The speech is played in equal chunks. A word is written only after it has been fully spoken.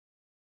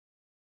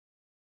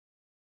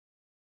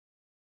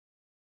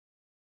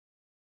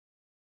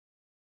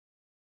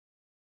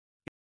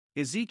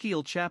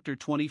Ezekiel chapter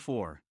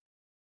 24.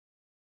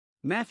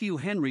 Matthew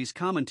Henry's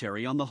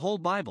Commentary on the Whole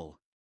Bible.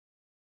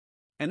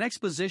 An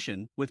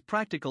exposition, with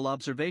practical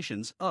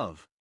observations,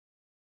 of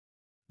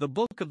the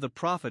book of the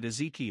prophet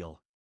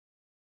Ezekiel.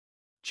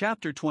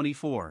 Chapter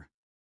 24.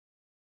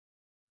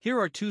 Here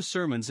are two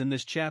sermons in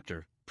this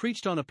chapter,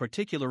 preached on a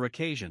particular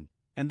occasion,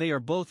 and they are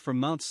both from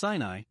Mount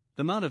Sinai,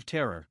 the Mount of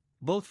Terror,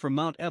 both from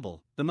Mount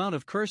Ebal, the Mount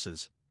of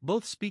Curses,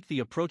 both speak the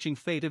approaching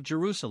fate of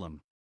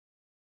Jerusalem.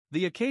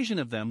 The occasion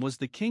of them was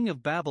the king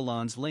of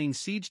Babylon's laying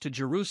siege to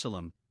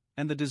Jerusalem,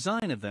 and the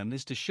design of them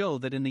is to show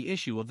that in the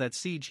issue of that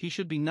siege he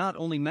should be not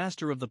only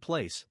master of the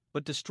place,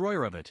 but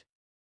destroyer of it.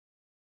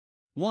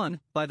 1.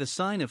 By the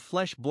sign of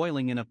flesh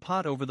boiling in a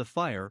pot over the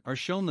fire are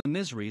shown the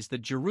miseries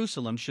that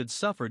Jerusalem should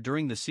suffer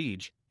during the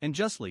siege, and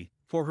justly,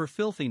 for her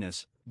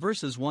filthiness,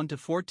 verses 1 to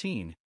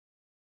 14.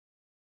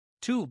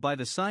 2. By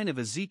the sign of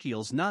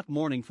Ezekiel's not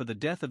mourning for the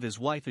death of his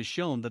wife is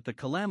shown that the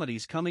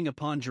calamities coming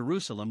upon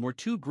Jerusalem were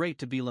too great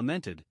to be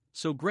lamented,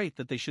 so great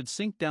that they should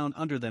sink down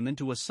under them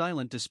into a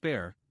silent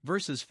despair,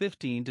 verses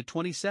 15 to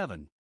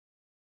 27.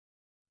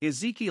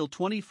 Ezekiel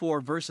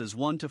 24 verses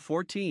 1 to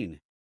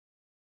 14.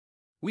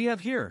 We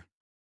have here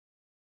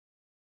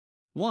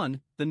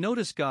 1. The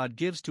notice God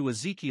gives to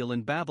Ezekiel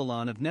in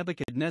Babylon of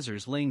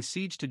Nebuchadnezzar's laying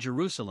siege to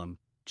Jerusalem,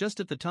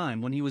 just at the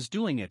time when he was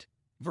doing it.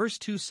 Verse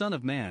 2. Son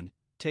of man,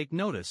 take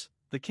notice,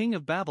 the king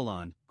of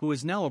Babylon, who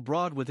is now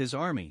abroad with his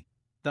army,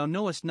 thou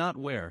knowest not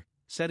where,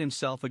 set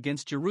himself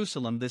against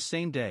Jerusalem this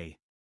same day.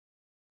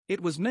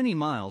 It was many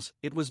miles,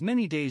 it was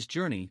many days'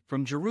 journey,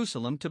 from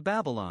Jerusalem to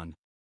Babylon.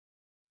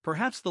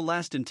 Perhaps the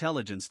last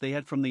intelligence they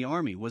had from the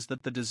army was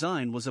that the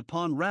design was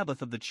upon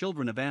Rabbath of the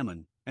children of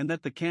Ammon, and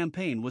that the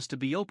campaign was to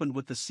be opened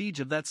with the siege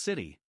of that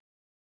city.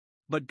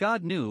 But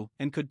God knew,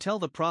 and could tell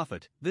the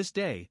prophet, this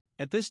day,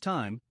 at this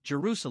time,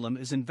 Jerusalem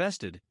is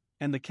invested,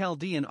 and the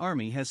Chaldean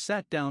army has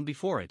sat down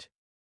before it.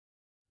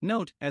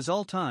 Note, as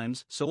all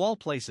times, so all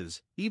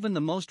places, even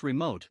the most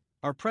remote,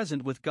 are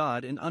present with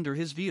God and under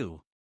his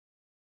view.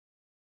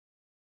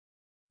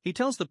 He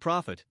tells the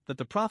prophet, that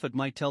the prophet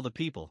might tell the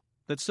people,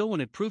 that so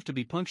when it proved to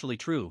be punctually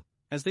true,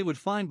 as they would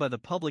find by the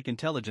public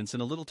intelligence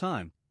in a little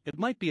time, it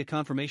might be a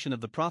confirmation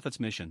of the prophet's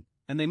mission,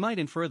 and they might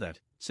infer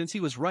that, since he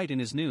was right in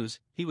his news,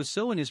 he was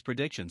so in his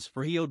predictions,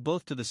 for he owed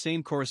both to the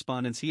same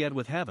correspondence he had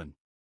with heaven.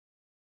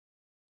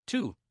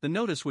 2. The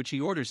notice which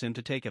he orders him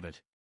to take of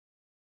it.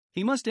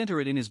 He must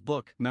enter it in his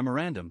book,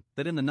 memorandum,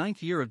 that in the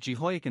 9th year of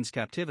Jehoiakim's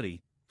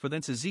captivity, for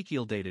thence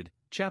Ezekiel dated,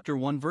 chapter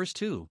 1 verse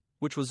 2,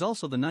 which was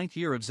also the 9th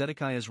year of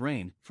Zedekiah's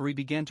reign, for he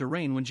began to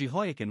reign when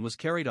Jehoiakim was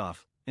carried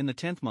off, in the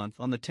 10th month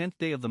on the 10th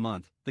day of the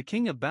month, the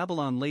king of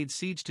Babylon laid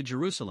siege to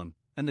Jerusalem,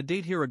 and the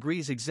date here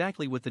agrees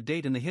exactly with the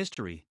date in the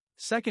history,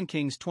 2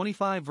 Kings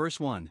 25 verse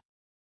 1.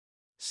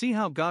 See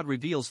how God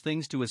reveals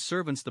things to his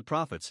servants the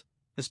prophets,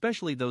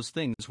 especially those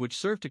things which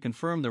serve to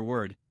confirm their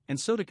word, and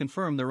so to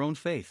confirm their own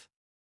faith.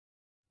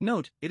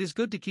 Note, it is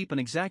good to keep an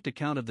exact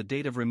account of the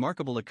date of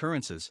remarkable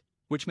occurrences,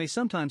 which may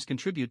sometimes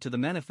contribute to the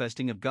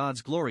manifesting of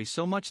God's glory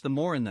so much the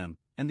more in them,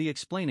 and the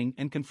explaining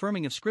and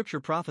confirming of Scripture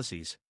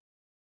prophecies.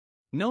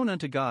 Known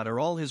unto God are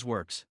all his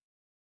works.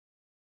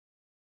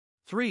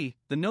 3.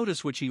 The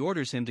notice which he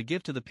orders him to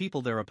give to the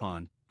people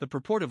thereupon, the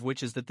purport of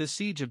which is that this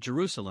siege of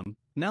Jerusalem,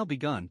 now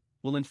begun,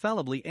 will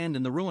infallibly end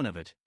in the ruin of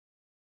it.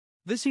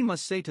 This he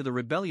must say to the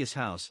rebellious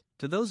house,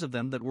 to those of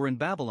them that were in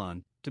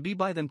Babylon, to be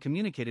by them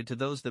communicated to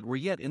those that were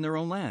yet in their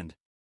own land.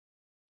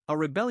 A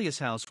rebellious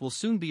house will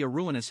soon be a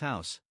ruinous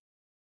house.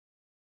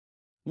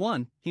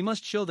 1. He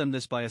must show them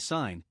this by a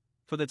sign,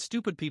 for that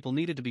stupid people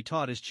needed to be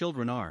taught as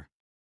children are.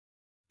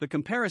 The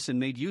comparison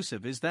made use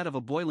of is that of a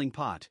boiling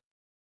pot.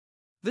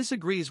 This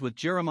agrees with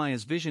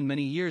Jeremiah's vision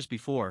many years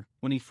before,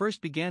 when he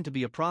first began to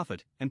be a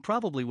prophet, and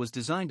probably was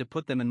designed to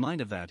put them in mind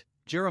of that.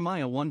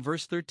 Jeremiah 1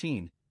 verse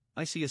 13,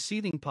 I see a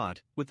seething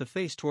pot, with the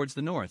face towards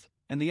the north,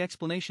 and the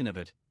explanation of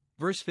it,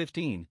 verse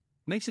 15,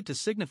 makes it to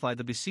signify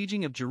the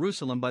besieging of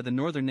Jerusalem by the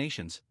northern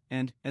nations,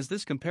 and, as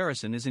this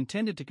comparison is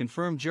intended to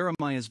confirm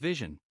Jeremiah's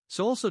vision,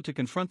 so also to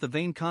confront the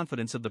vain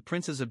confidence of the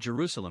princes of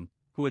Jerusalem,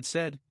 who had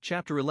said,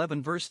 chapter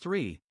 11 verse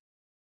 3,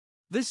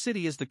 this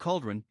city is the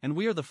cauldron, and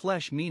we are the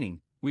flesh,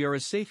 meaning, we are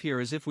as safe here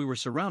as if we were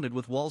surrounded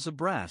with walls of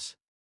brass.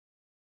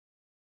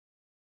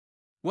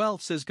 Well,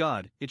 says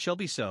God, it shall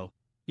be so.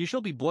 You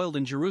shall be boiled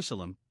in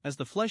Jerusalem, as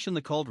the flesh in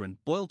the cauldron,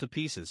 boiled to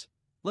pieces.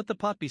 Let the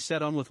pot be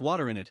set on with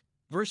water in it,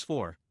 verse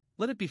 4.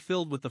 Let it be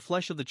filled with the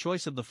flesh of the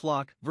choice of the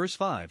flock, verse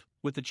 5,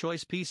 with the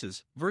choice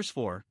pieces, verse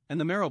 4, and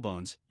the marrow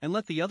bones, and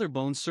let the other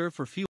bones serve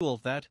for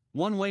fuel, that,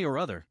 one way or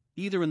other,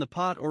 either in the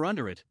pot or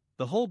under it,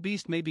 the whole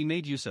beast may be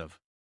made use of.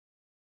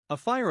 A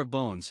fire of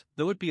bones,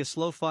 though it be a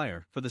slow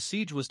fire, for the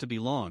siege was to be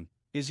long,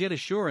 is yet a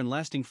sure and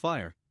lasting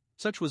fire.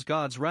 Such was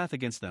God's wrath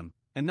against them,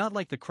 and not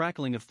like the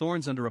crackling of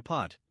thorns under a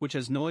pot, which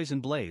has noise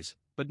and blaze,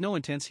 but no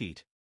intense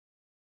heat.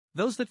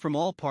 Those that from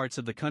all parts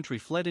of the country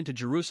fled into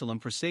Jerusalem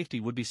for safety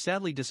would be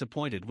sadly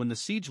disappointed when the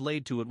siege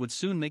laid to it would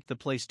soon make the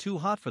place too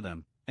hot for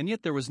them, and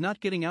yet there was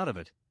not getting out of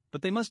it,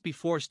 but they must be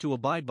forced to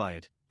abide by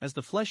it, as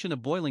the flesh in a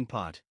boiling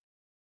pot.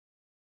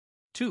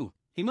 2.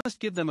 He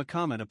must give them a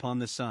comment upon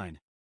this sign.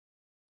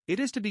 It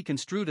is to be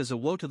construed as a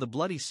woe to the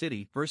bloody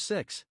city, verse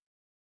 6.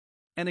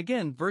 And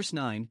again, verse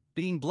 9,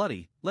 being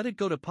bloody, let it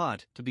go to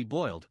pot, to be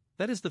boiled,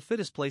 that is the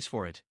fittest place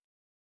for it.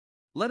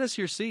 Let us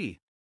here see.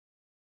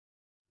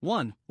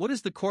 1. What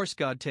is the course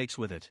God takes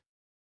with it?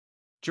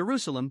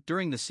 Jerusalem,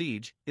 during the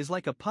siege, is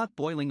like a pot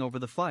boiling over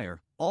the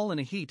fire, all in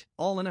a heat,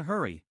 all in a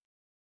hurry.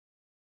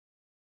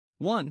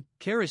 1.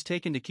 Care is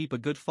taken to keep a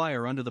good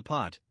fire under the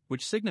pot,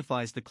 which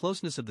signifies the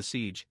closeness of the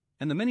siege,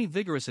 and the many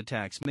vigorous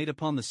attacks made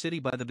upon the city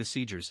by the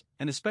besiegers,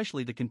 and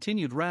especially the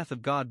continued wrath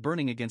of God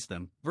burning against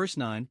them. Verse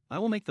 9, I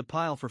will make the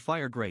pile for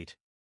fire great.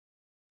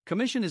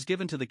 Commission is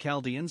given to the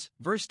Chaldeans,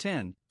 verse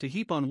 10, to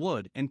heap on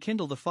wood and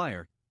kindle the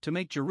fire, to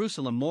make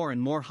Jerusalem more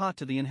and more hot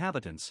to the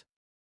inhabitants.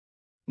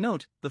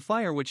 Note, the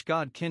fire which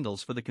God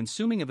kindles for the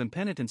consuming of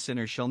impenitent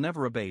sinners shall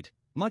never abate,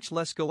 much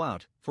less go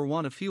out, for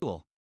want of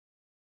fuel.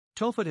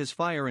 Tophet has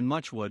fire and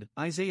much wood,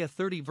 Isaiah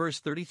 30 verse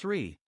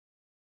 33.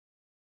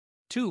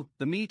 2.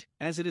 The meat,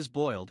 as it is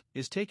boiled,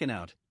 is taken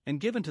out, and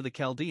given to the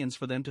Chaldeans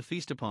for them to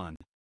feast upon.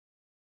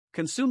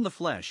 Consume the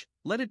flesh,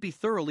 let it be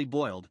thoroughly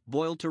boiled,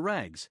 boiled to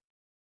rags.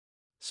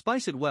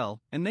 Spice it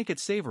well, and make it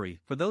savory,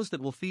 for those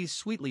that will feast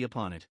sweetly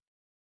upon it.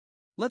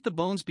 Let the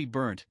bones be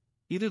burnt,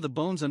 either the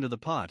bones under the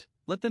pot,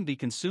 let them be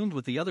consumed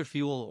with the other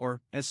fuel,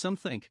 or, as some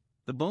think,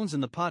 the bones in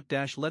the pot.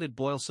 Let it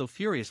boil so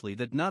furiously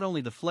that not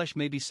only the flesh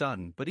may be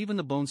sodden but even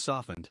the bones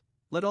softened.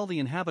 Let all the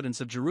inhabitants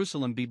of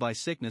Jerusalem be by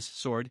sickness,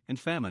 sword, and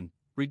famine,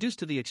 reduced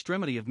to the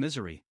extremity of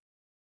misery.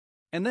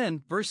 And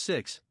then, verse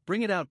 6,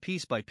 bring it out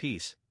piece by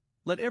piece.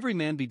 Let every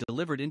man be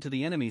delivered into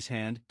the enemy's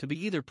hand, to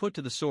be either put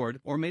to the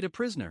sword or made a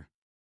prisoner.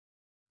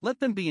 Let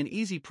them be an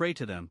easy prey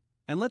to them,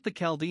 and let the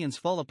Chaldeans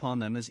fall upon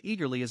them as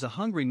eagerly as a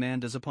hungry man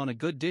does upon a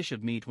good dish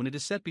of meat when it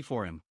is set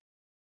before him.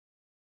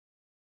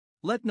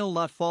 Let no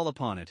lot fall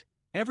upon it,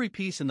 every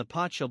piece in the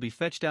pot shall be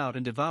fetched out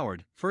and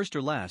devoured, first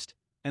or last,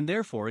 and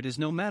therefore it is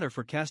no matter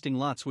for casting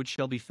lots which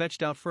shall be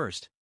fetched out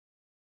first.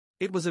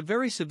 It was a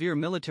very severe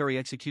military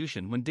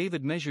execution when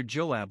David measured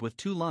Joab with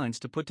 2 lines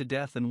to put to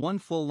death and 1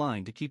 full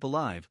line to keep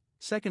alive,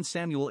 2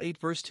 Samuel 8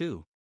 verse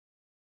 2.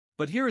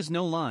 But here is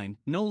no line,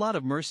 no lot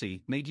of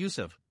mercy, made use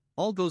of,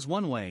 all goes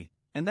one way,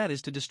 and that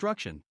is to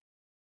destruction.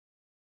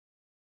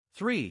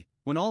 3.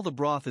 When all the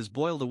broth is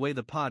boiled away,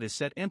 the pot is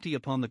set empty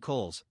upon the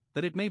coals,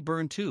 that it may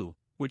burn too,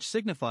 which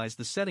signifies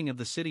the setting of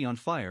the city on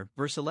fire,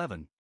 verse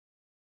 11.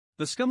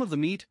 The scum of the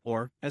meat,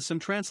 or, as some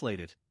translate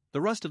it,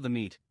 the rust of the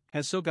meat,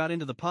 has so got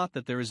into the pot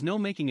that there is no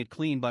making it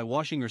clean by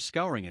washing or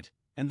scouring it,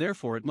 and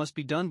therefore it must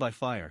be done by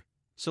fire,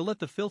 so let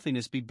the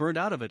filthiness be burnt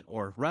out of it,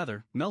 or,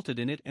 rather, melted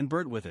in it and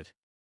burnt with it.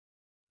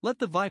 Let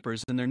the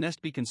vipers and their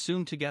nest be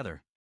consumed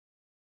together.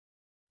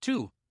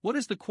 2. What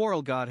is the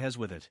quarrel God has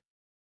with it?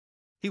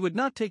 He would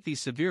not take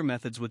these severe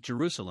methods with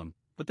Jerusalem,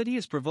 but that he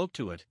is provoked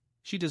to it,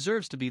 she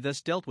deserves to be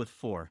thus dealt with.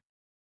 4.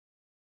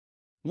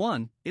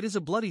 1. It is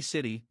a bloody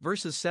city,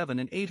 verses 7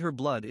 and 8. Her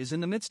blood is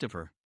in the midst of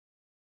her.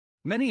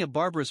 Many a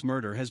barbarous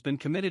murder has been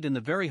committed in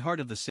the very heart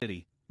of the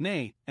city,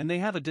 nay, and they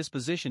have a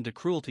disposition to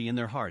cruelty in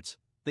their hearts,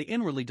 they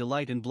inwardly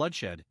delight in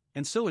bloodshed,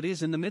 and so it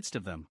is in the midst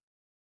of them.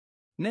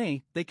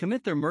 Nay, they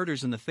commit their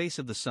murders in the face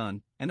of the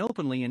sun, and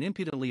openly and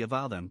impudently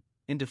avow them,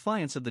 in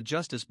defiance of the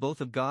justice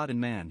both of God and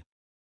man.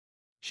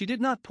 She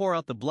did not pour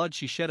out the blood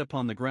she shed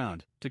upon the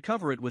ground, to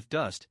cover it with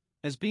dust,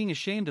 as being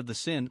ashamed of the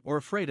sin or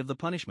afraid of the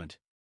punishment.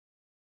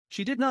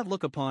 She did not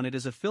look upon it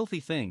as a filthy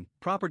thing,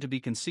 proper to be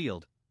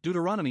concealed,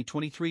 Deuteronomy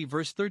 23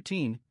 verse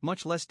 13,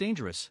 much less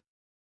dangerous.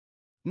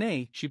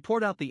 Nay, she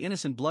poured out the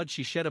innocent blood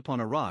she shed upon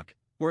a rock,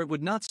 where it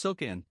would not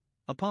soak in,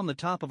 upon the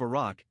top of a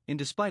rock, in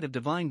despite of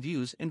divine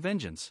views and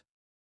vengeance.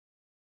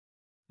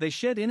 They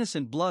shed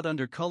innocent blood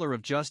under color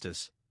of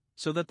justice,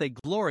 so that they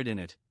gloried in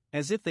it,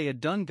 as if they had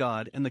done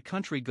God and the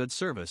country good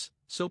service,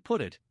 so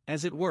put it,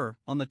 as it were,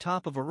 on the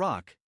top of a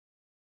rock.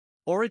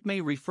 Or it may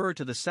refer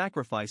to the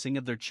sacrificing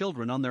of their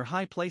children on their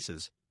high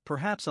places,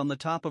 perhaps on the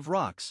top of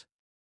rocks.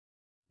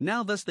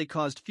 Now thus they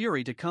caused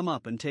fury to come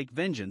up and take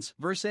vengeance,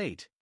 verse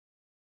 8.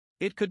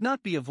 It could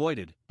not be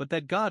avoided, but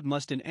that God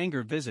must in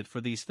anger visit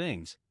for these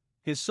things,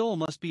 his soul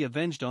must be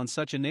avenged on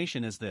such a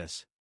nation as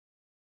this.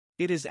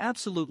 It is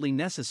absolutely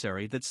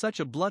necessary that such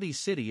a bloody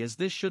city as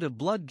this should have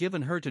blood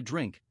given her to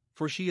drink,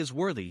 for she is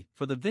worthy,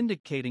 for the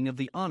vindicating of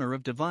the honor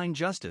of divine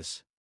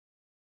justice.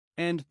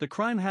 And, the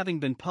crime having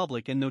been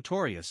public and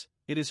notorious,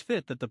 it is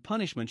fit that the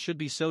punishment should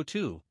be so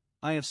too.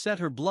 I have set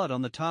her blood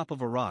on the top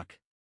of a rock.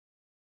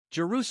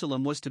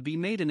 Jerusalem was to be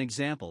made an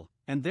example,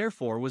 and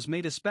therefore was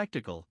made a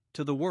spectacle,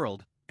 to the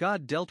world.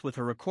 God dealt with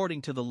her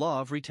according to the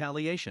law of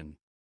retaliation.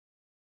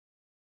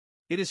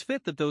 It is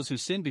fit that those who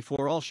sin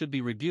before all should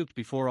be rebuked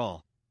before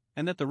all,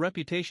 and that the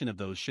reputation of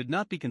those should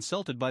not be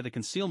consulted by the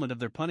concealment of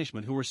their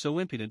punishment who were so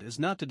impudent as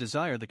not to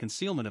desire the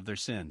concealment of their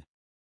sin.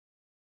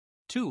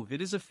 2.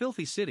 It is a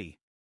filthy city.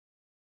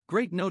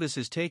 Great notice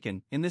is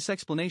taken, in this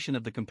explanation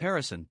of the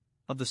comparison,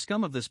 of the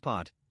scum of this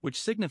pot, which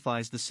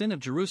signifies the sin of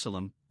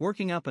Jerusalem,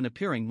 working up and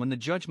appearing when the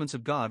judgments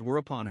of God were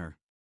upon her.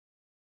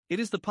 It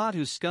is the pot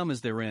whose scum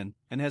is therein,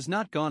 and has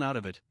not gone out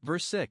of it,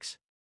 verse 6.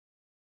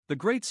 The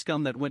great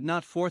scum that went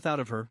not forth out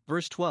of her,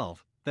 verse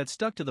 12, that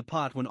stuck to the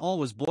pot when all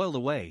was boiled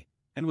away,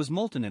 and was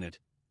molten in it.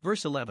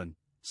 Verse 11.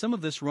 Some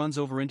of this runs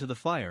over into the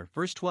fire.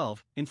 Verse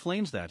 12.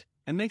 Inflames that,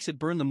 and makes it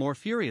burn the more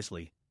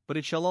furiously, but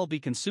it shall all be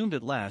consumed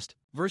at last.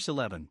 Verse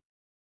 11.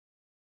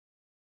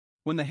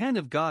 When the hand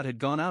of God had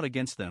gone out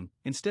against them,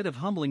 instead of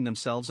humbling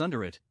themselves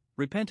under it,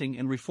 repenting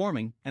and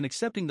reforming and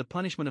accepting the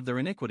punishment of their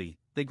iniquity,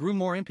 they grew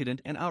more impudent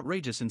and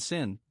outrageous in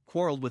sin,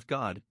 quarreled with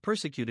God,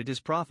 persecuted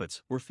his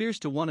prophets, were fierce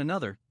to one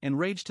another,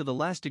 enraged to the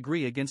last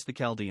degree against the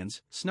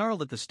Chaldeans,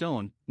 snarled at the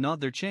stone,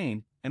 gnawed their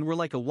chain, and were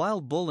like a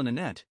wild bull in a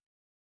net.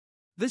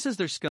 This is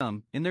their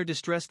scum. In their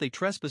distress they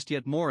trespassed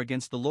yet more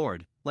against the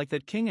Lord, like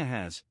that king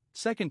Ahaz.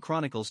 2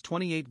 Chronicles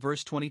 28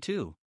 verse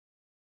 22.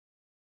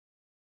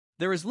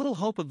 There is little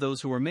hope of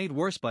those who are made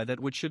worse by that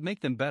which should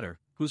make them better,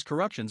 whose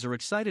corruptions are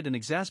excited and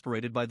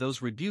exasperated by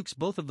those rebukes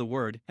both of the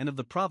word and of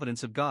the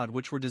providence of God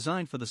which were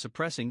designed for the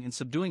suppressing and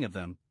subduing of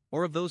them,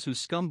 or of those whose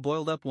scum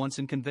boiled up once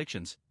in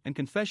convictions and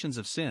confessions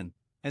of sin,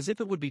 as if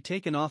it would be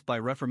taken off by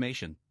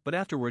reformation, but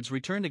afterwards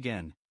returned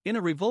again, in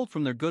a revolt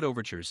from their good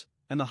overtures,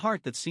 and the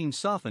heart that seemed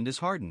softened is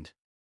hardened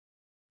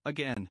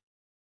again.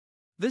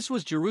 This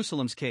was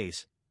Jerusalem's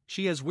case.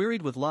 She has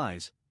wearied with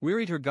lies,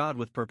 wearied her God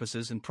with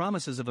purposes and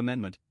promises of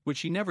amendment, which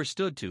she never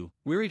stood to,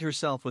 wearied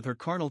herself with her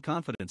carnal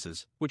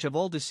confidences, which have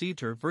all deceived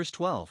her. Verse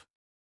 12.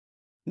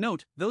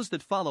 Note, those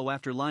that follow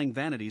after lying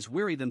vanities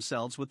weary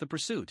themselves with the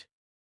pursuit.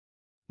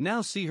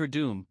 Now see her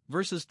doom,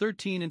 verses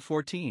 13 and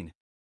 14.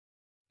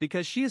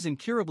 Because she is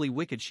incurably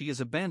wicked, she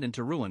is abandoned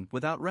to ruin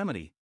without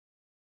remedy.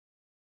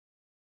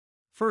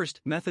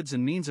 First, methods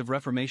and means of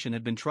reformation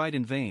had been tried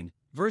in vain.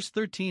 Verse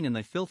 13. And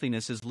thy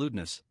filthiness is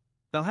lewdness.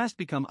 Thou hast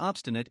become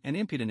obstinate and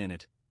impudent in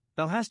it.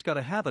 Thou hast got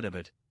a habit of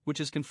it, which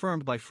is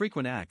confirmed by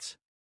frequent acts.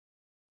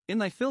 In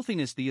thy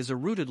filthiness thee is a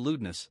rooted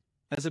lewdness,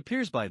 as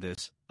appears by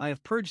this, I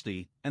have purged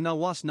thee, and thou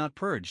wast not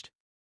purged.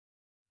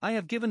 I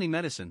have given thee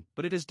medicine,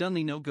 but it has done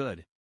thee no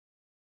good.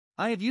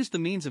 I have used the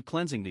means of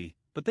cleansing thee,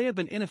 but they have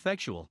been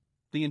ineffectual,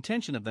 the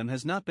intention of them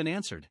has not been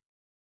answered.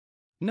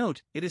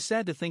 Note, it is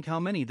sad to think how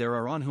many there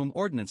are on whom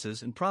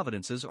ordinances and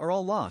providences are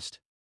all lost.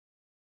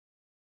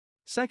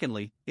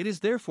 Secondly, it is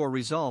therefore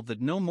resolved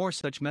that no more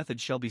such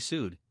methods shall be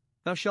sued.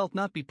 Thou shalt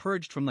not be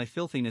purged from thy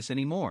filthiness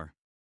any more.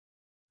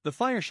 The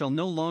fire shall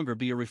no longer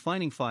be a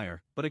refining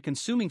fire, but a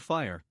consuming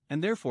fire,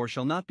 and therefore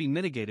shall not be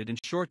mitigated and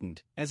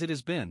shortened, as it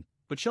has been,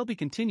 but shall be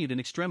continued in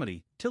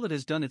extremity, till it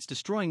has done its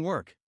destroying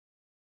work.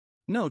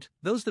 Note,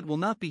 those that will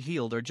not be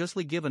healed are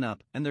justly given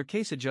up, and their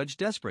case adjudged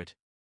desperate.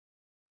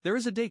 There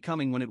is a day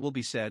coming when it will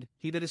be said,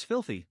 He that is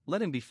filthy,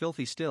 let him be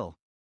filthy still.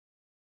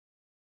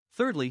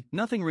 Thirdly,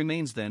 nothing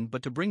remains then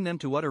but to bring them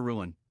to utter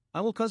ruin.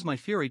 I will cause my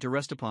fury to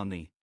rest upon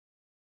thee.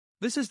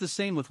 This is the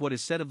same with what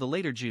is said of the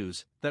later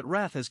Jews, that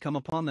wrath has come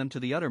upon them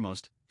to the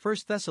uttermost. 1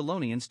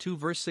 Thessalonians 2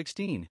 verse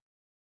 16.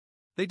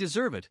 They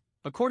deserve it,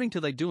 according to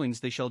thy doings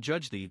they shall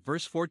judge thee.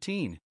 Verse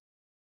 14.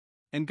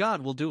 And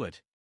God will do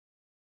it.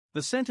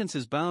 The sentence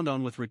is bound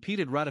on with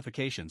repeated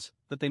ratifications,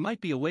 that they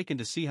might be awakened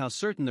to see how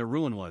certain their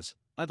ruin was.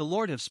 I the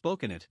Lord have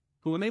spoken it,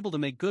 who am able to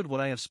make good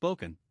what I have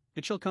spoken.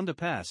 It shall come to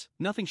pass,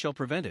 nothing shall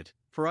prevent it,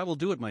 for I will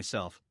do it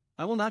myself.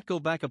 I will not go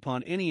back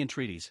upon any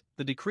entreaties,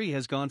 the decree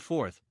has gone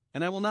forth,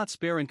 and I will not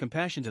spare in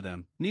compassion to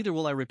them, neither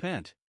will I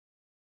repent.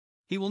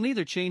 He will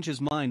neither change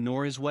his mind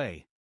nor his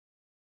way.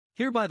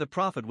 Hereby the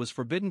prophet was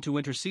forbidden to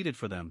intercede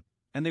for them,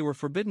 and they were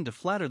forbidden to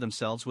flatter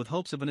themselves with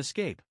hopes of an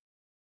escape.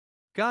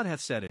 God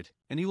hath said it,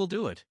 and he will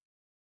do it.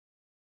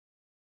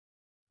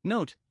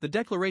 Note, the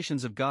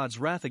declarations of God's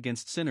wrath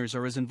against sinners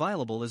are as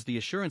inviolable as the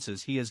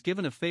assurances he has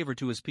given of favor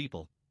to his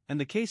people, and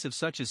the case of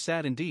such is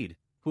sad indeed,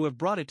 who have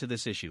brought it to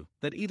this issue,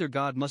 that either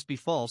God must be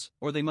false,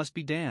 or they must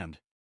be damned.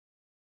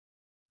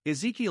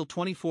 Ezekiel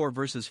 24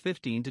 verses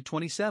 15 to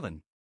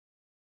 27.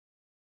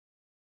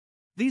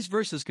 These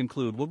verses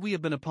conclude what we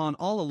have been upon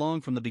all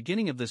along from the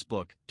beginning of this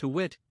book, to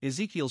wit,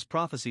 Ezekiel's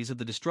prophecies of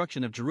the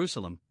destruction of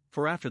Jerusalem,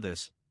 for after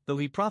this, though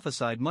he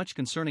prophesied much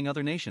concerning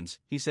other nations,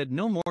 he said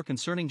no more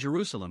concerning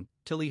Jerusalem,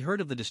 till he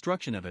heard of the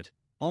destruction of it,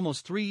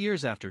 almost 3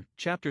 years after,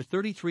 chapter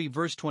 33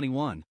 verse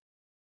 21.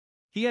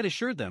 He had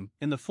assured them,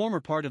 in the former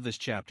part of this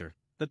chapter,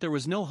 that there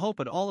was no hope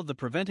at all of the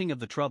preventing of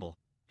the trouble.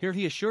 Here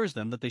he assures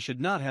them that they should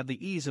not have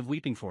the ease of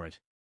weeping for it.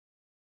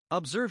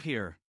 Observe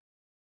here.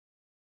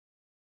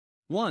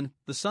 1.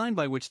 The sign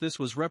by which this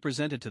was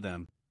represented to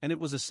them, and it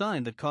was a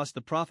sign that cost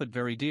the prophet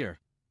very dear.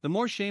 The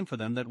more shame for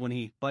them that when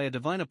he, by a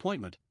divine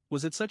appointment,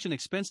 was at such an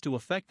expense to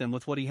affect them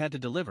with what he had to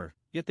deliver,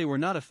 yet they were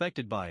not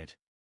affected by it.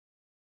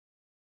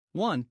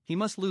 1. He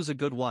must lose a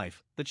good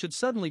wife, that should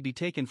suddenly be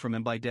taken from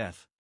him by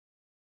death.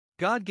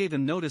 God gave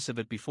him notice of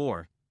it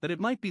before, that it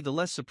might be the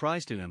less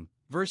surprise to him.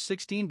 Verse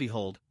 16.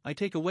 Behold, I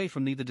take away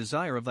from thee the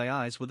desire of thy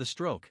eyes with a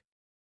stroke.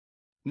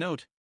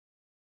 Note.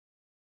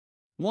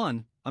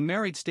 1. A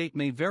married state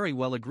may very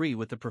well agree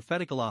with the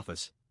prophetical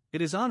office.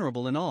 It is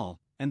honorable in all,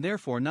 and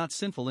therefore not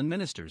sinful in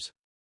ministers.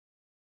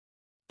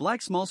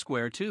 Black small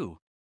square 2.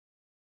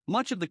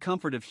 Much of the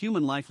comfort of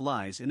human life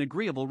lies in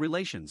agreeable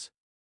relations.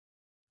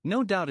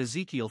 No doubt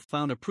Ezekiel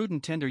found a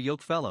prudent tender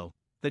yoke fellow,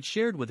 that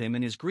shared with him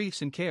in his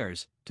griefs and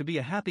cares, to be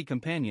a happy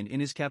companion in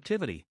his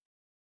captivity.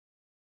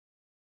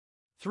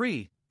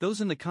 3. those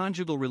in the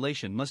conjugal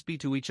relation must be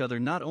to each other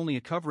not only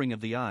a covering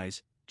of the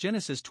eyes,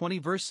 Genesis 20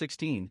 verse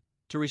 16,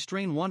 to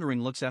restrain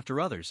wandering looks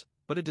after others,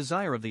 but a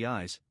desire of the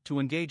eyes, to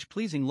engage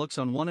pleasing looks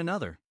on one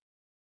another.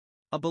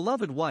 A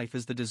beloved wife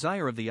is the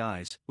desire of the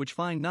eyes, which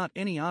find not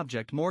any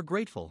object more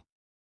grateful.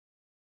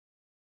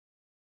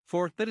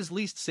 For that is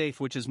least safe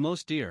which is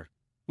most dear.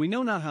 We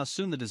know not how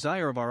soon the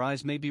desire of our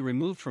eyes may be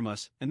removed from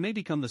us, and may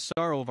become the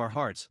sorrow of our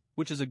hearts,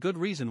 which is a good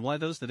reason why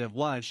those that have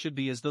wives should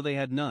be as though they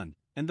had none,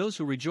 and those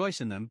who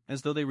rejoice in them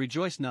as though they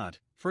rejoice not.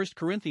 1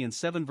 Corinthians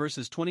 7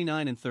 verses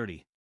 29 and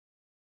 30.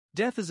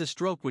 Death is a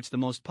stroke which the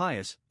most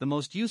pious, the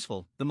most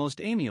useful, the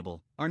most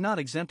amiable, are not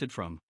exempted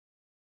from.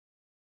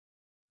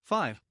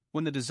 5.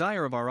 When the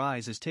desire of our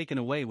eyes is taken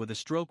away with a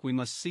stroke, we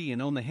must see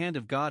and own the hand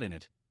of God in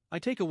it. I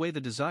take away the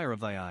desire of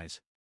thy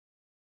eyes.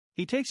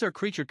 He takes our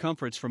creature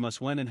comforts from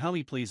us when and how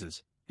he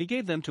pleases. He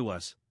gave them to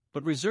us,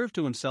 but reserved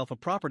to himself a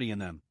property in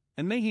them,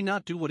 and may he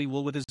not do what he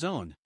will with his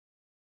own.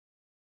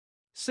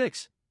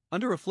 6.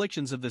 Under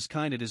afflictions of this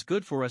kind it is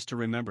good for us to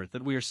remember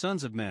that we are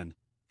sons of men,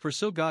 for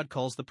so God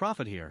calls the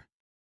prophet here.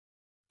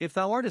 If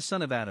thou art a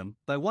son of Adam,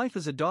 thy wife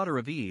is a daughter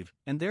of Eve,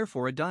 and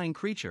therefore a dying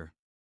creature.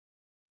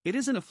 It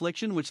is an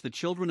affliction which the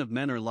children of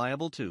men are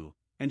liable to,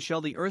 and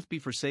shall the earth be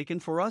forsaken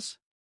for us?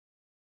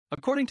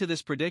 According to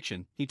this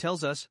prediction, he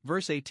tells us,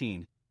 verse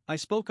 18, I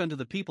spoke unto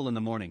the people in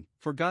the morning,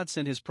 for God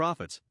sent his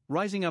prophets,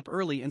 rising up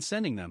early and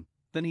sending them.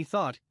 Then he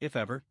thought, if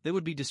ever, they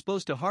would be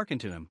disposed to hearken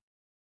to him.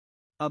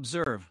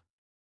 Observe.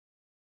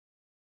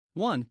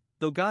 1.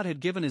 Though God had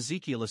given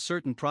Ezekiel a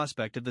certain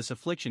prospect of this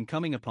affliction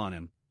coming upon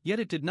him, yet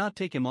it did not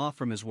take him off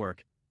from his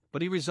work,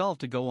 but he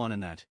resolved to go on in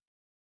that.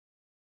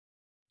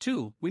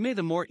 2. We may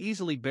the more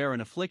easily bear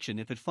an affliction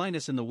if it find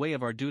us in the way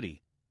of our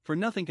duty, for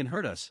nothing can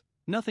hurt us,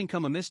 nothing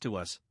come amiss to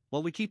us,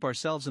 while we keep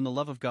ourselves in the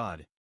love of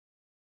God.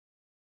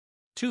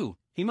 2.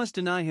 He must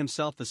deny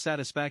himself the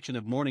satisfaction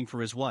of mourning for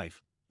his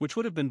wife, which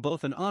would have been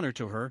both an honor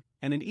to her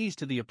and an ease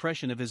to the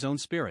oppression of his own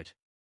spirit.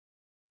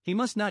 He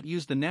must not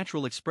use the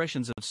natural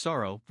expressions of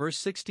sorrow, verse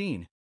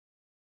 16.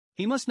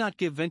 He must not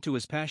give vent to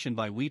his passion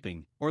by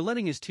weeping, or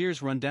letting his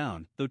tears run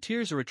down, though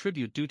tears are a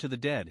tribute due to the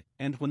dead,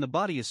 and when the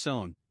body is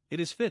sown, it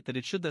is fit that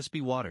it should thus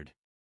be watered.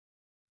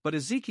 But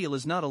Ezekiel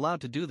is not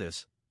allowed to do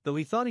this, though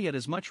he thought he had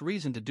as much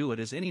reason to do it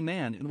as any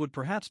man, and would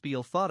perhaps be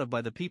ill thought of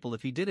by the people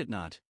if he did it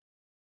not.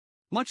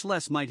 Much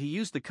less might he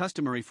use the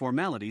customary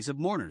formalities of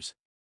mourners.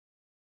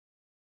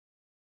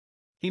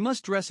 He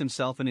must dress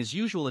himself in his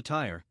usual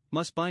attire,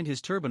 must bind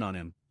his turban on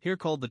him, here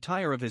called the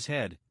tire of his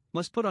head,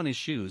 must put on his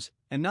shoes,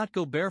 and not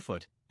go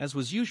barefoot, as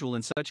was usual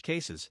in such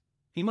cases.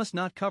 He must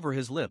not cover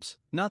his lips,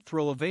 not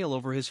throw a veil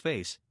over his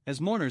face,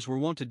 as mourners were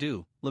wont to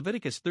do.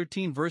 Leviticus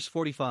 13 verse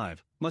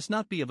 45, must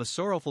not be of a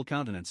sorrowful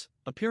countenance,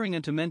 appearing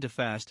unto men to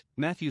fast.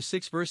 Matthew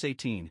 6 verse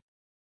 18.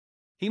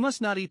 He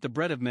must not eat the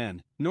bread of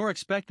men, nor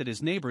expect that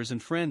his neighbors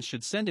and friends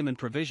should send him in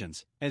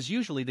provisions, as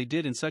usually they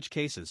did in such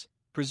cases,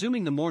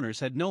 presuming the mourners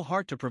had no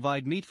heart to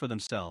provide meat for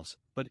themselves,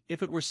 but,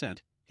 if it were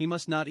sent, he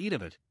must not eat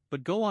of it,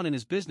 but go on in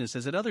his business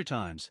as at other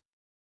times.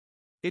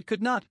 It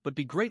could not but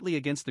be greatly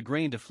against the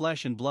grain to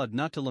flesh and blood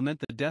not to lament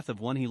the death of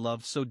one he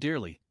loved so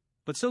dearly,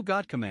 but so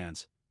God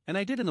commands, and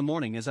I did in the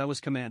morning as I was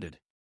commanded.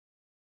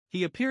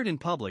 He appeared in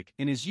public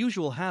in his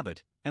usual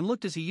habit, and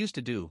looked as he used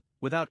to do,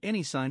 without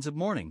any signs of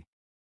mourning.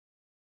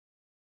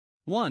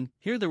 1.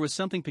 Here there was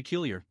something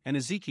peculiar, and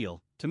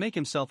Ezekiel, to make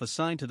himself a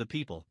sign to the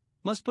people,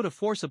 must put a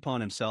force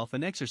upon himself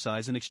and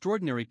exercise an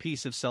extraordinary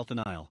piece of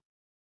self-denial.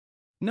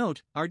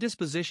 Note, our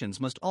dispositions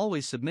must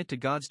always submit to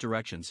God's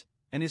directions,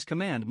 and his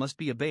command must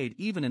be obeyed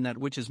even in that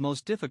which is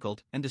most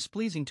difficult and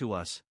displeasing to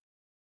us.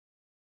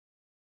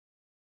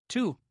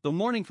 2. Though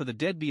mourning for the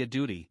dead be a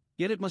duty,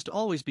 yet it must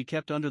always be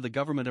kept under the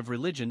government of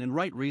religion and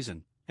right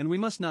reason, and we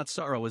must not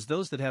sorrow as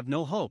those that have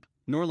no hope,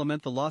 nor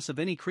lament the loss of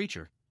any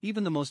creature,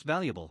 even the most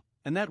valuable,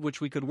 and that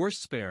which we could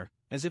worst spare,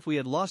 as if we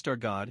had lost our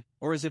God,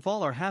 or as if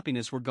all our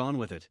happiness were gone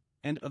with it.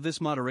 And of this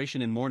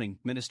moderation in mourning,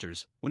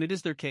 ministers, when it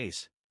is their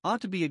case,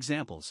 ought to be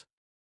examples.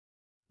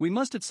 We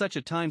must at such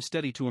a time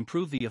study to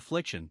improve the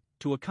affliction,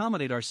 to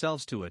accommodate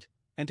ourselves to it,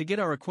 and to get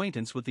our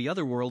acquaintance with the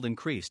other world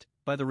increased,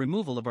 by the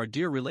removal of our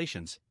dear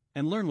relations,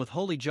 and learn with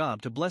holy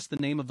Job to bless the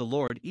name of the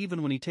Lord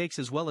even when he takes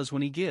as well as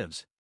when he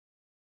gives.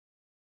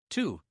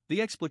 2.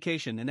 The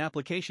explication and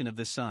application of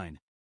this sign.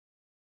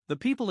 The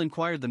people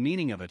inquired the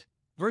meaning of it.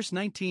 Verse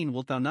 19,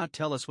 Wilt thou not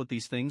tell us what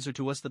these things are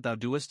to us that thou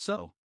doest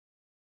so?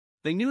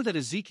 They knew that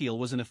Ezekiel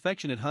was an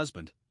affectionate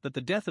husband, that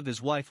the death of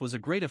his wife was a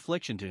great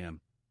affliction to him,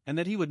 and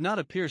that he would not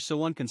appear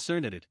so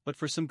unconcerned at it but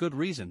for some good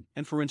reason,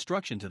 and for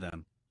instruction to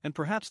them, and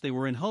perhaps they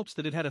were in hopes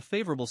that it had a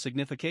favorable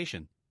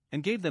signification,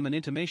 and gave them an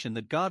intimation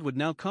that God would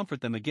now comfort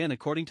them again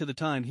according to the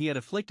time he had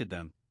afflicted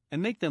them,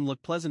 and make them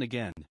look pleasant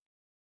again.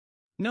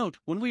 Note,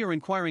 when we are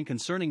inquiring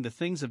concerning the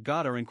things of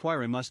God, our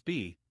inquiry must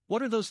be,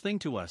 what are those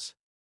things to us?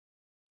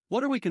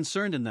 What are we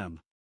concerned in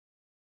them?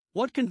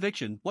 What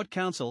conviction, what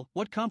counsel,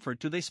 what comfort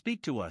do they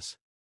speak to us?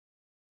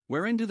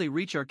 Wherein do they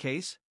reach our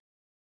case?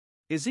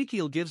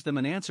 Ezekiel gives them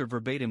an answer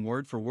verbatim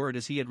word for word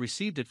as he had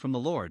received it from the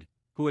Lord,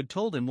 who had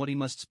told him what he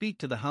must speak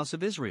to the house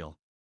of Israel.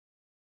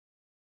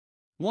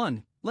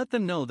 1. Let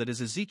them know that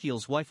as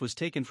Ezekiel's wife was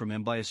taken from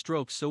him by a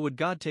stroke, so would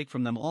God take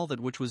from them all that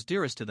which was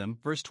dearest to them.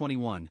 Verse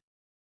 21.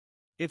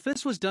 If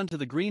this was done to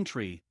the green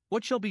tree,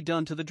 what shall be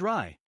done to the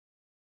dry?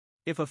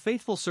 If a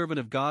faithful servant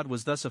of God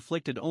was thus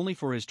afflicted only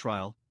for his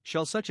trial,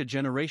 shall such a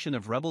generation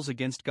of rebels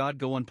against God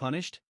go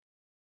unpunished?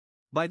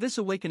 By this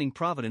awakening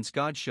providence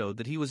God showed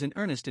that he was in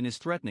earnest in his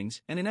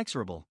threatenings and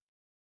inexorable.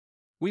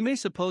 We may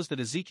suppose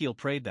that Ezekiel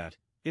prayed that,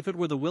 if it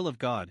were the will of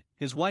God,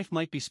 his wife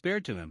might be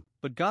spared to him,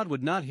 but God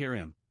would not hear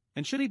him,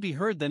 and should he be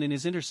heard then in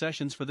his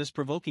intercessions for this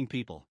provoking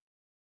people?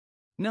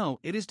 No,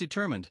 it is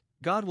determined,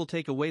 God will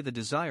take away the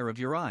desire of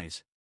your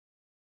eyes.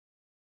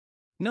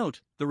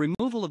 Note, the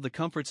removal of the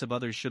comforts of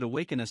others should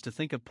awaken us to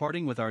think of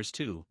parting with ours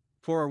too,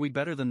 for are we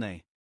better than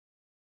they?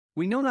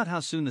 We know not how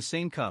soon the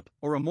same cup,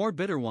 or a more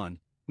bitter one,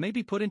 may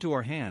be put into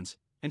our hands,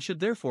 and should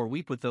therefore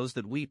weep with those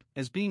that weep,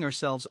 as being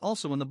ourselves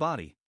also in the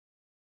body.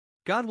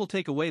 God will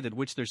take away that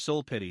which their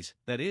soul pities,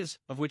 that is,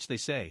 of which they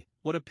say,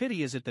 what a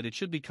pity is it that it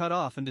should be cut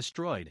off and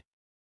destroyed.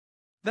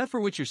 That for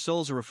which your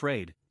souls are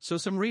afraid, so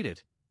some read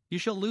it, you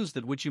shall lose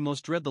that which you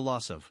most dread the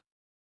loss of.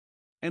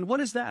 And what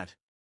is that?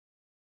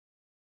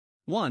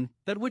 1.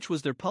 That which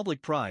was their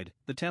public pride,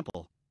 the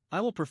temple.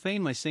 I will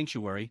profane my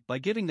sanctuary by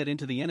giving that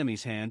into the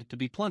enemy's hand to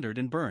be plundered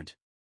and burnt.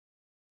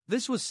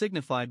 This was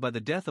signified by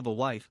the death of a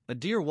wife, a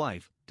dear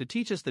wife, to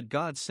teach us that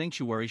God's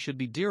sanctuary should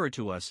be dearer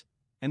to us,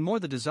 and more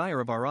the desire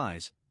of our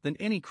eyes, than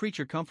any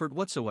creature comfort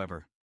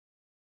whatsoever.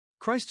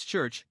 Christ's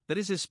church, that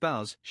is his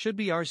spouse, should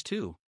be ours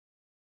too.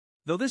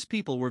 Though this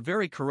people were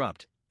very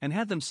corrupt, and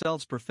had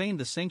themselves profaned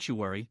the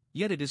sanctuary,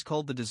 yet it is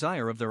called the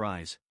desire of their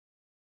eyes.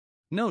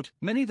 Note,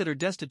 many that are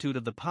destitute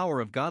of the power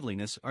of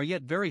godliness are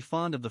yet very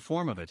fond of the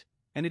form of it,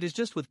 and it is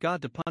just with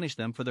God to punish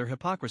them for their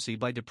hypocrisy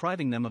by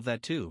depriving them of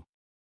that too.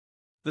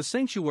 The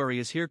sanctuary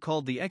is here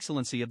called the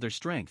excellency of their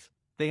strength.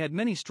 They had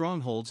many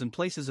strongholds and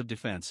places of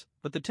defense,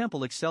 but the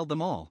temple excelled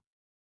them all.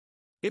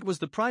 It was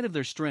the pride of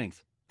their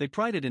strength, they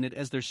prided in it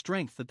as their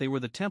strength that they were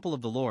the temple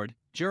of the Lord,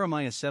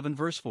 Jeremiah 7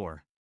 verse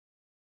 4.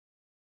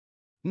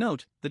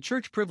 Note, the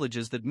church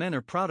privileges that men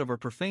are proud of are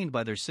profaned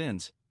by their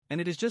sins, and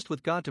it is just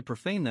with God to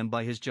profane them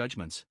by his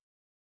judgments.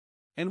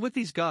 And with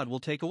these God will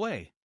take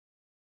away.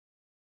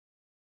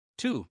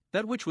 2.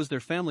 That which was their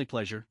family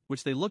pleasure,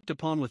 which they looked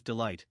upon with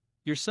delight,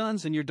 your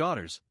sons and your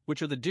daughters,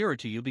 which are the dearer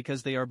to you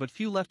because they are but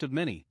few left of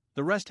many,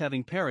 the rest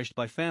having perished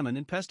by famine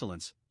and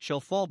pestilence,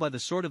 shall fall by the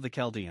sword of the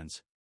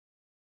Chaldeans.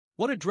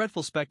 What a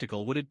dreadful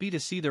spectacle would it be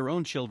to see their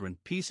own children,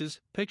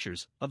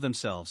 pictures, of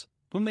themselves,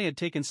 whom they had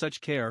taken such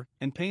care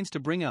and pains to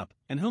bring up,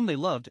 and whom they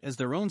loved as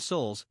their own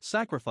souls,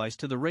 sacrificed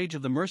to the rage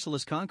of the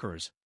merciless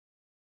conquerors.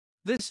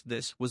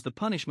 This was the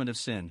punishment of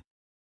sin.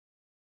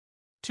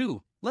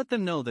 2. Let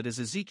them know that as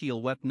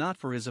Ezekiel wept not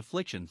for his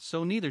affliction,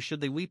 so neither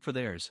should they weep for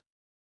theirs.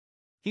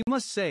 He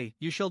must say,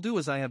 you shall do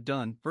as I have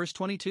done, verse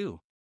 22.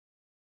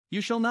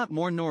 You shall not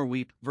mourn nor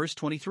weep, verse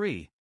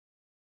 23.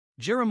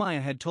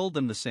 Jeremiah had told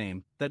them the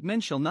same, that men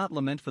shall not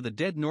lament for the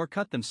dead nor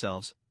cut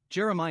themselves,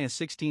 Jeremiah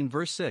 16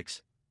 verse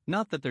 6.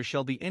 Not that there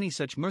shall be any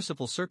such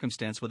merciful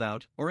circumstance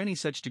without, or any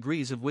such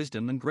degrees of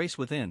wisdom and grace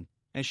within,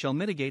 as shall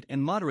mitigate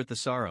and moderate the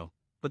sorrow,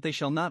 but they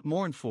shall not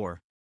mourn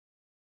for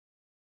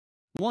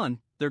 1.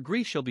 Their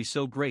grief shall be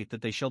so great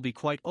that they shall be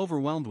quite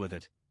overwhelmed with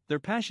it, their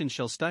passions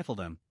shall stifle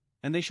them,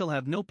 and they shall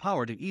have no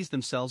power to ease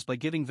themselves by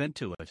giving vent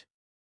to it.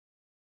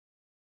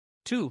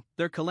 2.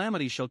 Their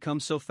calamity shall come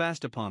so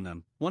fast upon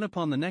them, one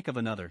upon the neck of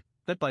another,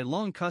 that by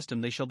long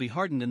custom they shall be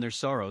hardened in their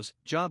sorrows,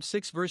 Job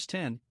 6 verse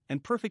 10,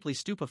 and perfectly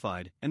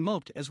stupefied, and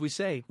moped, as we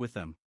say, with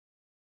them.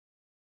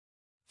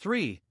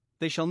 3.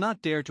 They shall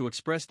not dare to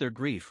express their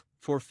grief,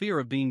 for fear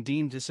of being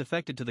deemed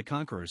disaffected to the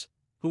conquerors,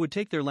 who would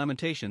take their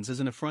lamentations as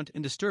an affront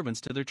and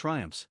disturbance to their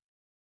triumphs.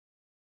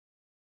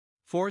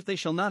 4. They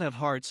shall not have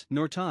hearts,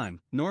 nor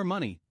time, nor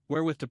money,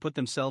 wherewith to put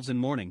themselves in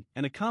mourning,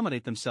 and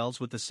accommodate themselves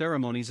with the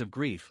ceremonies of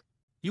grief.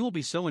 You will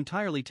be so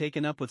entirely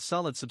taken up with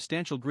solid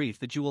substantial grief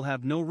that you will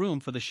have no room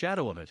for the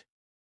shadow of it.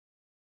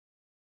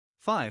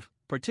 5.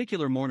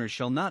 Particular mourners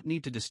shall not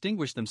need to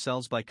distinguish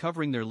themselves by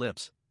covering their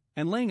lips,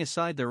 and laying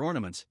aside their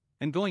ornaments,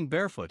 and going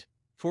barefoot,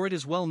 for it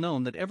is well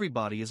known that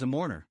everybody is a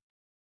mourner.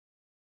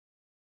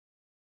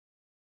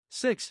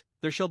 6.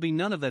 There shall be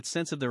none of that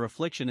sense of their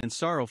affliction and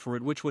sorrow for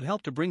it which would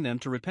help to bring them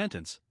to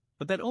repentance,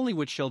 but that only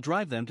which shall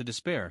drive them to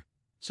despair.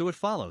 So it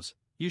follows,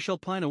 you shall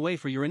pine away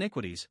for your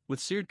iniquities, with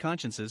seared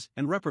consciences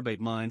and reprobate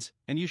minds,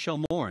 and you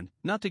shall mourn,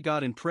 not to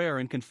God in prayer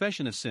and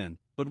confession of sin,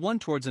 but one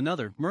towards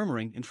another,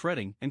 murmuring and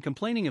fretting and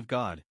complaining of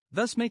God,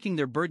 thus making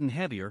their burden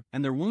heavier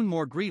and their wound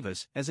more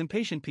grievous, as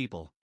impatient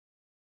people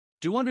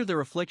do under their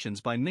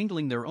afflictions by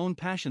mingling their own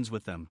passions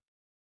with them.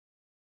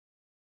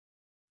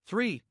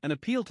 3. An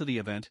appeal to the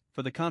event,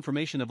 for the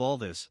confirmation of all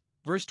this.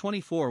 Verse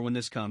 24. When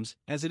this comes,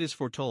 as it is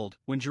foretold,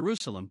 when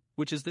Jerusalem,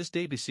 which is this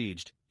day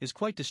besieged, is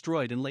quite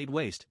destroyed and laid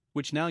waste,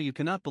 which now you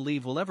cannot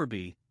believe will ever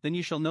be, then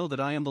you shall know that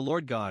I am the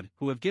Lord God,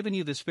 who have given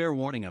you this fair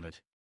warning of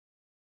it.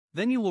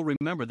 Then you will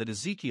remember that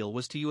Ezekiel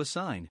was to you a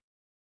sign.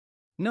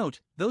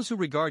 Note, those who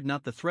regard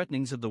not the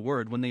threatenings of the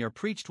word when they are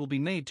preached will be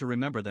made to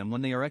remember them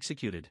when they are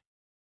executed.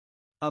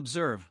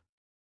 Observe.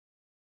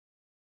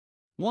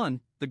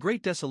 1. The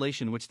great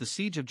desolation which the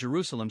siege of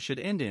Jerusalem should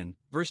end in,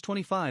 verse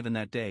 25. In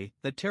that day,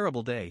 that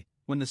terrible day,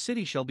 when the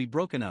city shall be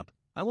broken up,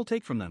 I will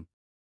take from them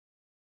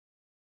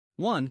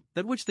 1.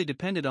 That which they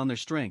depended on, their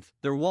strength,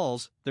 their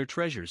walls, their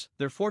treasures,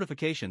 their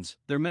fortifications,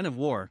 their men of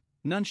war,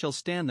 none shall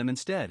stand them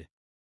instead.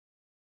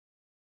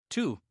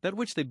 2. That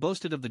which they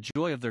boasted of, the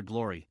joy of their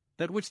glory,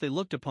 that which they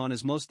looked upon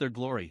as most their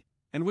glory,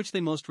 and which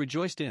they most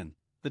rejoiced in,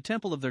 the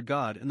temple of their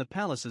God and the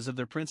palaces of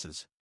their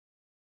princes.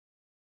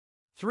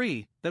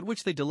 3. That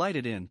which they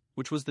delighted in,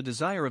 which was the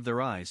desire of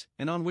their eyes,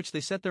 and on which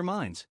they set their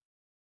minds.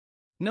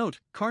 Note,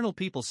 carnal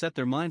people set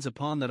their minds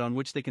upon that on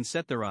which they can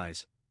set their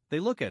eyes. They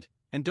look at,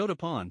 and dote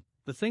upon,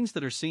 the things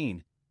that are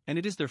seen, and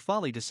it is their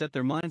folly to set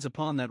their minds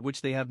upon that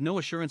which they have no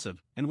assurance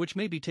of, and which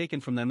may be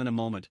taken from them in a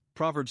moment.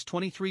 Proverbs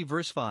 23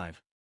 verse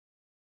 5.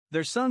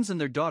 Their sons and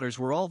their daughters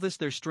were all this,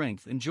 their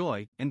strength and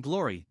joy and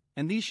glory,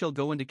 and these shall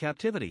go into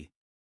captivity.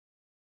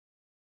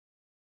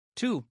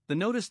 2. The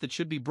notice that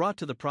should be brought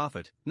to the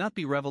prophet, not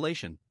be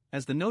revelation,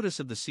 as the notice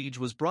of the siege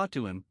was brought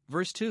to him,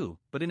 verse 2,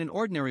 but in an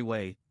ordinary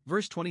way,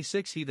 verse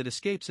 26. He that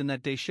escapes in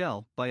that day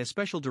shall, by a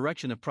special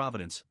direction of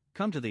providence,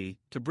 come to thee,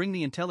 to bring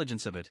the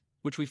intelligence of it,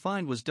 which we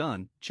find was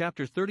done,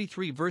 chapter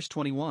 33 verse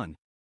 21.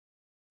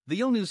 The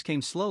ill news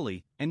came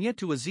slowly, and yet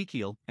to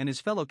Ezekiel and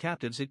his fellow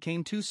captives it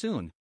came too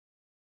soon.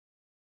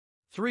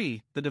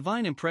 3. The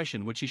divine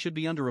impression which he should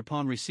be under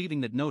upon receiving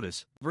that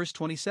notice, verse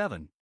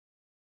 27.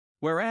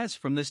 Whereas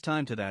from this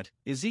time to that,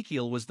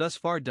 Ezekiel was thus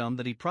far dumb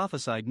that he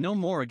prophesied no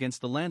more against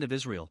the land of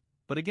Israel,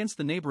 but against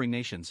the neighboring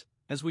nations,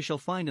 as we shall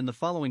find in the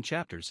following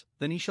chapters.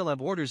 Then he shall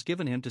have orders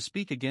given him to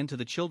speak again to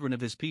the children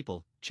of his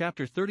people,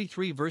 chapter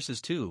 33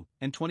 verses 2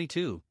 and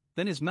 22,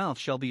 then his mouth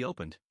shall be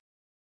opened.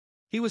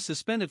 He was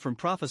suspended from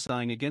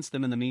prophesying against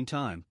them in the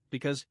meantime,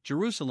 because,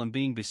 Jerusalem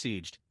being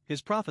besieged,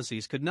 his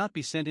prophecies could not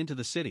be sent into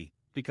the city,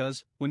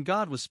 because, when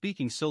God was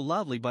speaking so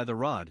loudly by the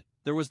rod,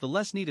 there was the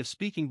less need of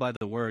speaking by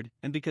the word,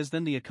 and because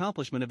then the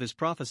accomplishment of his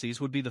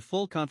prophecies would be the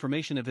full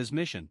confirmation of his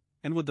mission,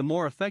 and would the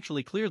more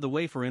effectually clear the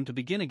way for him to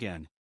begin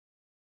again.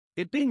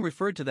 It being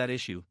referred to that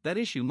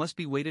issue must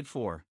be waited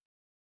for.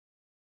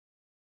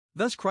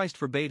 Thus Christ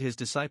forbade his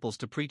disciples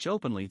to preach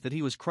openly that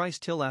he was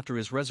Christ till after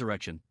his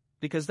resurrection,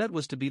 because that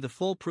was to be the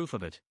full proof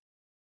of it.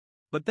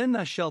 But then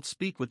thou shalt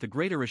speak with the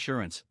greater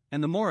assurance,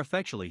 and the more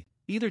effectually,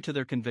 either to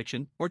their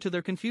conviction or to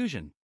their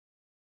confusion.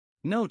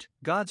 Note,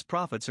 God's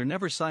prophets are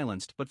never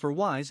silenced but for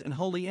wise and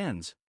holy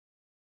ends.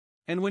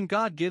 And when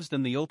God gives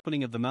them the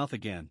opening of the mouth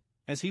again,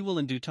 as he will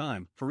in due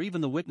time, for even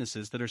the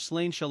witnesses that are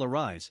slain shall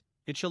arise,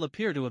 it shall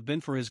appear to have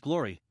been for his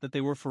glory, that they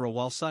were for a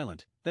while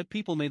silent, that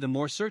people may the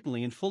more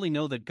certainly and fully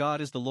know that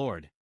God is the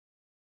Lord.